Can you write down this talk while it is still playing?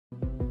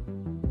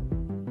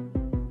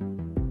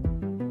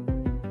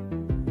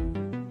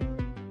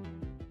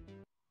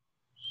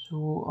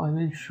So I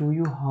will show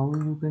you how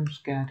you can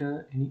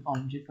scatter any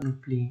object on a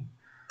plane.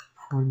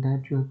 For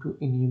that you have to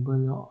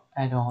enable a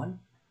add-on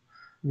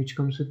which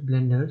comes with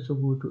Blender. So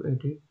go to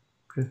edit,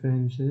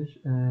 preferences,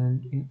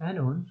 and in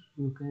add-ons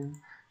you can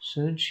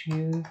search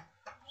here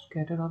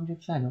scatter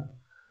objects add-on.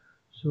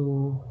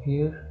 So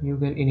here you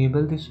can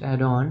enable this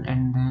add-on,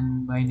 and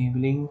then by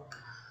enabling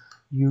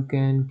you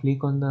can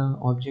click on the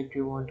object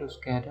you want to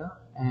scatter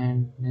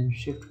and then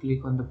shift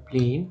click on the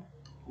plane,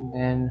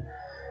 then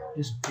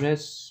just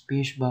press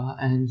spacebar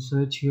and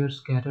search here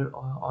scatter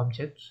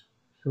objects.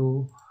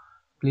 So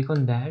click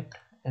on that,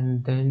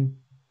 and then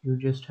you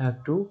just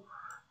have to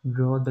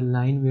draw the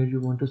line where you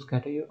want to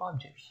scatter your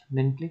objects,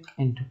 then click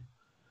enter.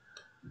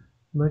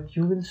 But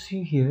you will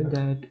see here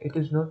that it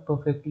is not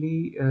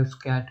perfectly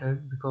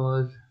scattered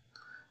because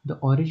the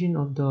origin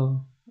of the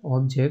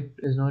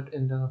object is not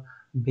in the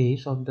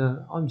base of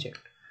the object.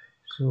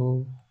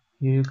 So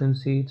here you can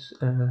see it's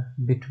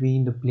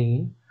between the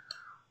plane.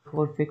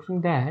 For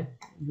fixing that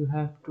you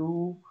have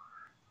to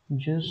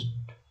just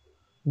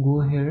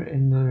go here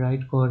in the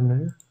right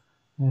corner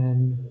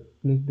and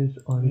click this,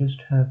 or you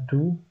just have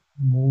to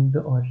move the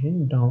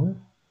origin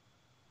down.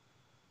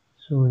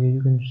 So here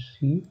you can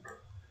see.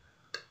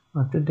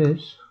 After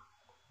this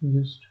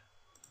just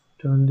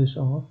turn this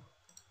off,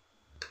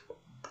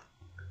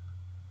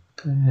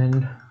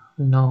 and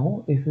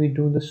now if we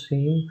do the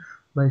same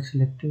by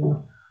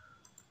selecting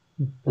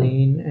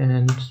plane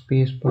and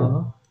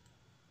spacebar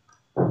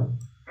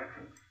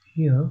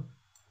here,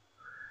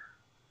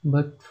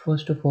 but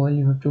first of all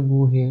you have to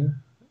go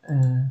here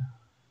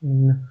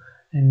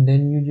and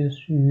then you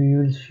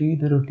will see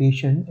the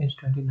rotation is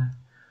 29,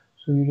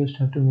 so you just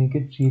have to make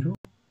it 0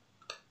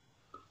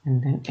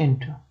 and then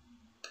enter.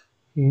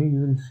 Here you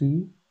will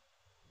see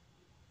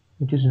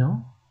it is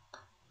now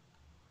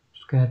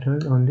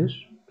scattered on this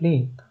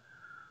plane.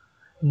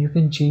 You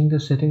can change the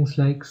settings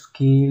like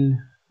scale,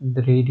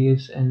 the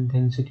radius and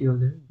density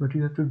of it, but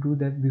you have to do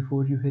that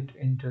before you hit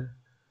enter.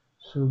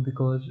 So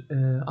because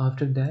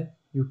after that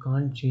you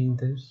can't change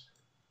this.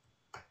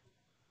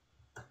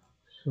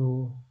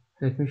 So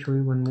let me show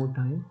you one more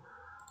time.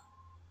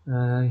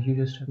 You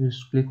just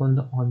click on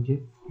the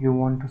object you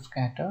want to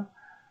scatter.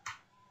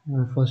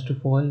 First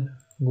of all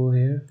go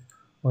here,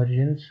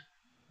 origins,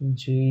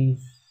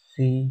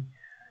 GC.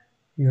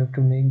 You have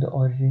to make the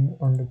origin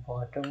on the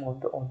bottom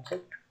of the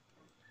object,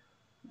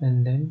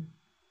 and then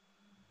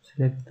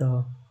select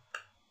the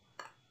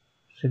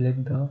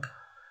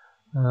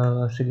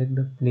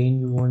plane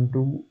you want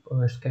to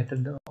scatter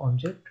the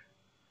object.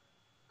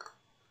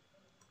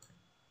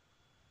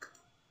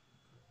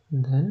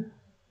 Then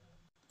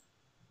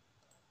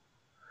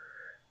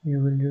you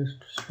will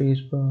just click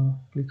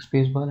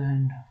spacebar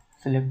and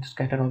select the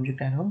scatter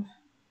object add-ons,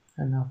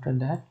 and after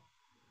that,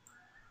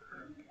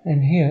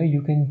 and here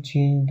you can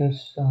change the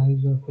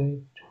size of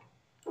it,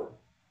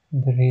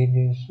 the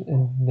radius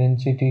and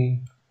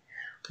density,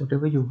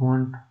 whatever you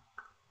want,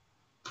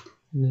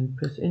 and then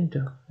press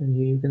enter, and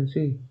here you can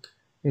see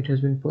it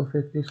has been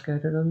perfectly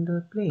scattered on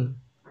the plane.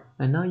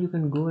 And now you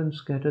can go and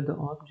scatter the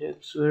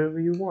objects wherever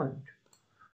you want.